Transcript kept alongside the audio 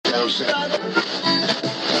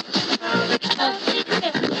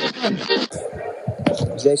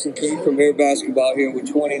Jason King from Air Basketball here with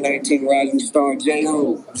 2019 Rising Star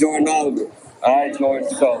J.O. Jordan Oliver. All right, Jordan.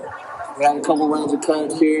 So we have a couple rounds of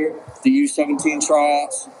cuts here. The U17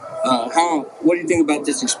 tryouts. What do you think about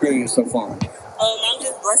this experience so far? I'm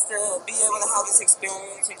just blessed to be able to have this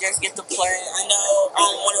experience and just get to play. I know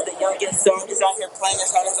I'm one of the youngest, so I'm just out here playing as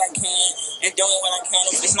hard as I can and doing what I can.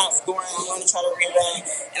 If it's not scoring, I'm going to try to rebound,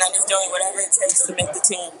 and I'm just doing whatever it takes to make the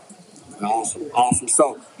team. Awesome.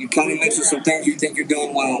 So you kind of mentioned some things you think you're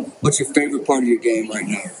doing well. What's your favorite part of your game right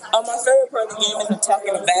now? My favorite part of the game is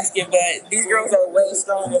attacking the basket, but these girls are way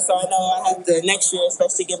stronger, so I know I have to next year,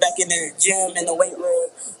 especially get back in the gym and the weight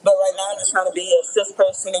room. But right now, I'm just trying to be a fifth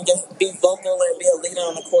person and just be vocal and be a leader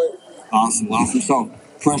on the court. Awesome. So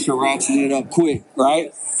pressure ratcheted it up quick,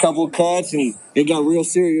 right? Couple cuts and it got real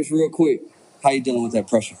serious real quick. How you dealing with that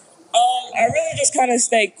pressure? I really just kind of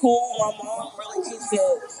stay cool. My mom really keeps it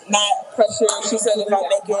not pressure. She said if I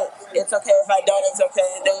make it, it's okay. If I don't, it's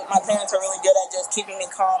okay. My parents are really good at just keeping me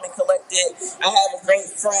calm and collected. I have great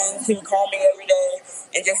friends who call me every day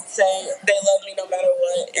and just say they love me no matter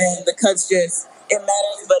what. And the cuts it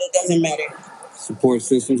matters, but it doesn't matter. Support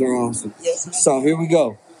systems are awesome. Yes, ma'am. So here we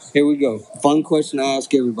go. Fun question to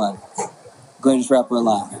ask everybody. Greatest rapper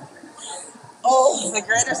alive? Oh, the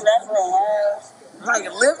greatest rapper alive. Like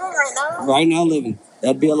living right now? Right now living.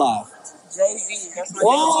 That'd be alive. Jay-Z. That's my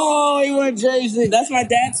Whoa, he went Jay-Z. That's my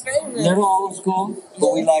dad's favorite. Never old school,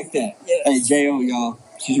 but we like that. Yes. Hey, J.O., y'all.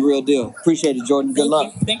 She's a real deal. Appreciate it, Jordan. Good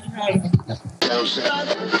luck. Thank you for having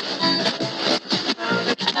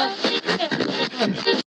me.